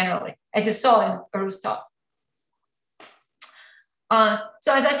more generally, as you saw in Aru's talk.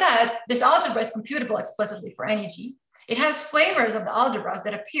 So as I said, this algebra is computable explicitly for any G. It has flavors of the algebras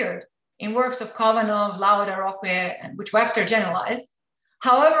that appeared in works of Kovanov, Lauda, Rocque, and which Webster generalized.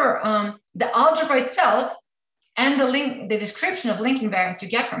 However, the algebra itself and the description of link invariants you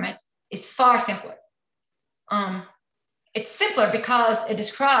get from it is far simpler. It's simpler because it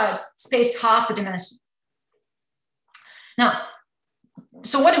describes space half the dimension. Now,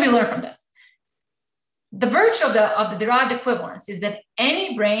 so what do we learn from this? The virtue of the derived equivalence is that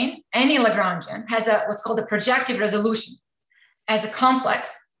any brane, any Lagrangian, has what's called a projective resolution as a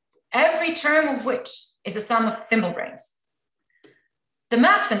complex, every term of which is the sum of thimble branes. The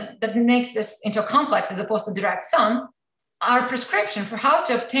maps that makes this into a complex as opposed to direct sum are a prescription for how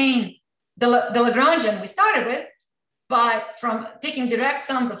to obtain the Lagrangian we started with from taking direct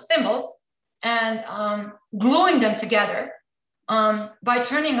sums of thimbles and gluing them together by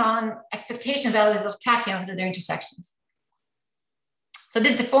turning on expectation values of tachyons at their intersections. So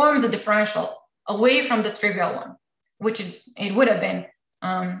this deforms the differential away from the trivial one, which it would have been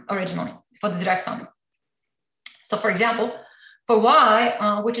originally for the direct sum. So for example, for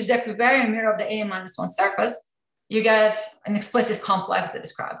Y, which is the equivariant mirror of the A-1 surface, you get an explicit complex that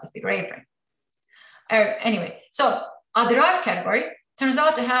describes the figure 8 brane. Anyway, so our derived category turns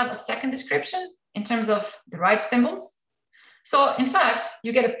out to have a second description in terms of the right thimbles. So in fact,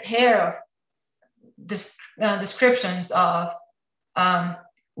 you get a pair of descriptions of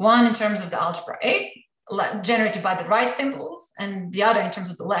one in terms of the algebra A, generated by the right thimbles, and the other in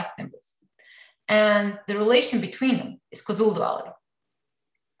terms of the left thimbles. And the relation between them is causal duality.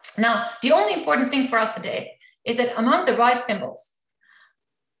 Now, the only important thing for us today is that among the right thimbles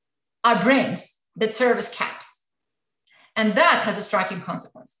are branes that serve as caps. And that has a striking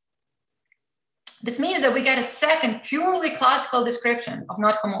consequence. This means that we get a second purely classical description of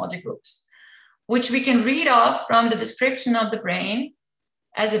not homologic groups, which we can read off from the description of the brane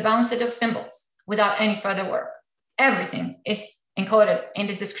as a bound set of symbols without any further work. Everything is encoded in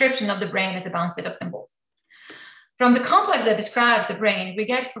this description of the brane as a bound set of symbols. From the complex that describes the brane, we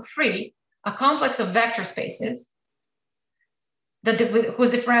get for free a complex of vector spaces and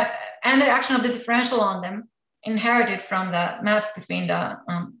the action of the differential on them inherited from the maps between that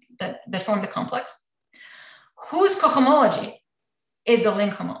form the complex, whose cohomology is the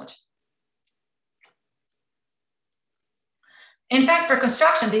link homology. In fact, per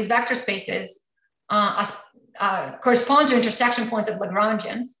construction, these vector spaces correspond to intersection points of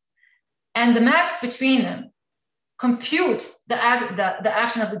Lagrangians, and the maps between them compute the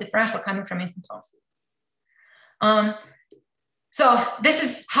action of the differential coming from instantons. So this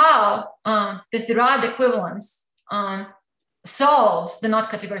is how this derived equivalence solves the knot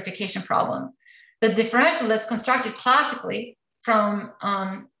categorification problem. The differential that's constructed classically from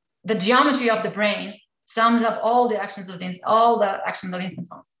the geometry of the brain sums up all the actions of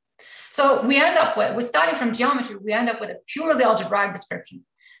instantons. So we end up with starting from geometry, we end up with a purely algebraic description.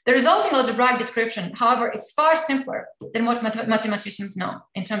 The resulting algebraic description, however, is far simpler than what mathematicians know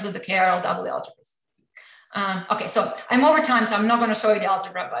in terms of the KRLW algebras. Okay, so I'm over time, so I'm not going to show you the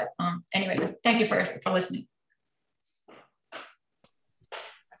algebra, but anyway, thank you for listening.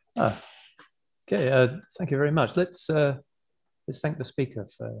 Okay, thank you very much. Let's thank the speaker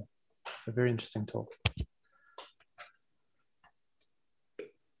for a very interesting talk.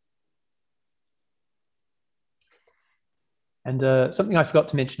 And something I forgot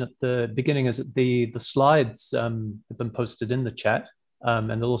to mention at the beginning is that the slides have been posted in the chat, and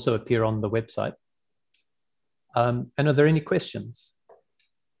they'll also appear on the website. And are there any questions?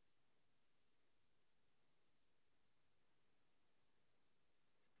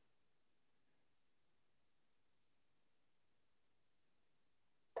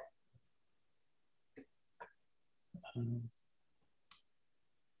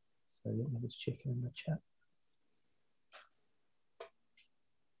 So let me just check in the chat.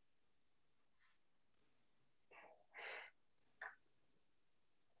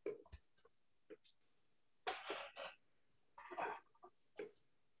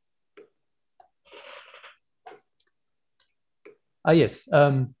 Yes,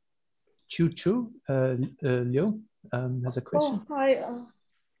 Chu Liu has a question. Oh, hi,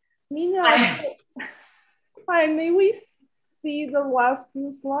 Mina. Hi, may we see the last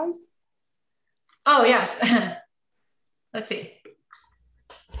few slides? Oh, yes. Let's see.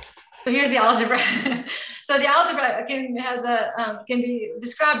 So here's the algebra. So the algebra can be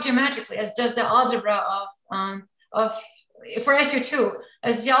described geometrically as just the algebra of for SU2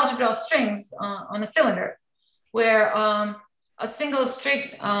 as the algebra of strings on a cylinder, where a single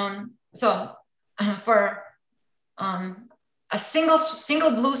string. For a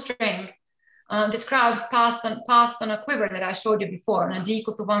single blue string describes paths on a quiver that I showed you before, on a d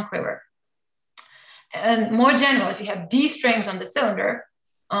equal to 1 quiver. And more general, if you have d strings on the cylinder,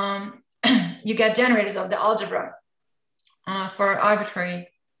 you get generators of the algebra for arbitrary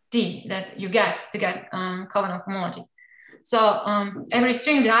d that you get to get covenant homology. So every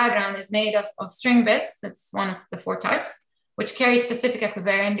string diagram is made of string bits. That's one of the 4 types, which carry specific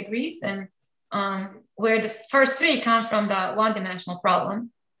equivariant degrees, and where the first 3 come from the 1-dimensional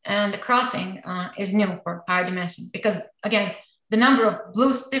problem, and the crossing is new for higher dimensions, because again, the number of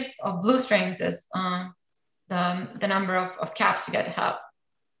blue strings is the number of caps you get to have.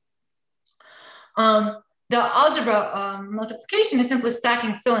 The algebra multiplication is simply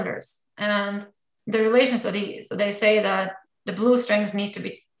stacking cylinders, and the relations are these. So they say that the blue strings need to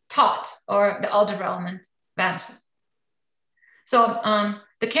be taught, or the algebra element vanishes. So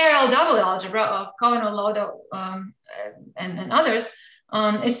the KRLW algebra of Covenant, Lodo, and others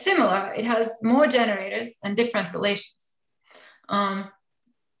is similar. It has more generators and different relations.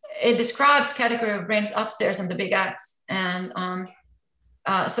 It describes category of branes upstairs on the big X, and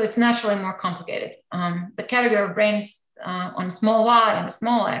so it's naturally more complicated. The category of branes on small y and the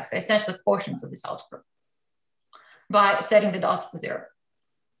small x are essentially portions of this algebra by setting the dots to 0.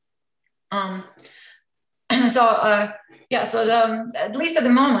 At least at the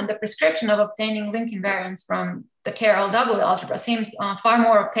moment, the prescription of obtaining link invariance from the KRLW algebra seems far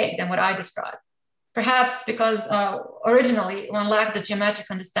more opaque than what I described. Perhaps because originally one lacked the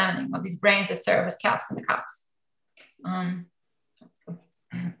geometric understanding of these branes that serve as caps in the cups.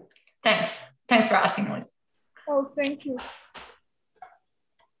 Thanks for asking, Liz. Oh, thank you.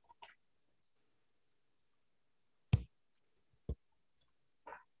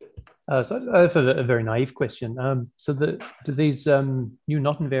 So I have a very naive question. Do these new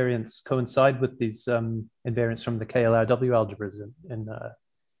knot invariants coincide with these invariants from the KLRW algebras?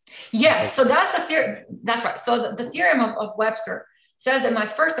 Yes, so that's the theorem. That's right. So the theorem of Webster says that my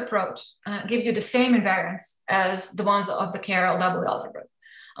first approach gives you the same invariants as the ones of the KRLW algebras.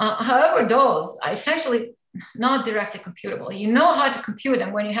 However, those are essentially not directly computable. You know how to compute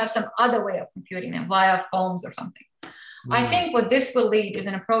them when you have some other way of computing them via foams or something. I think what this will lead is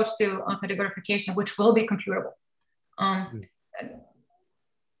an approach to categorification, which will be computable.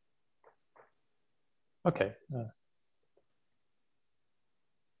 Okay.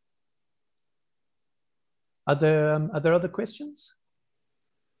 Are there other questions?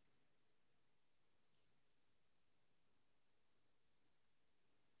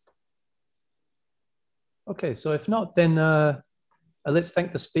 Okay, so if not, then let's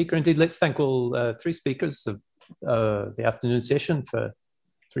thank the speaker. Indeed, let's thank all three speakers of the afternoon session for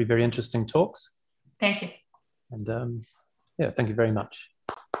three very interesting talks. Thank you. And yeah, thank you very much.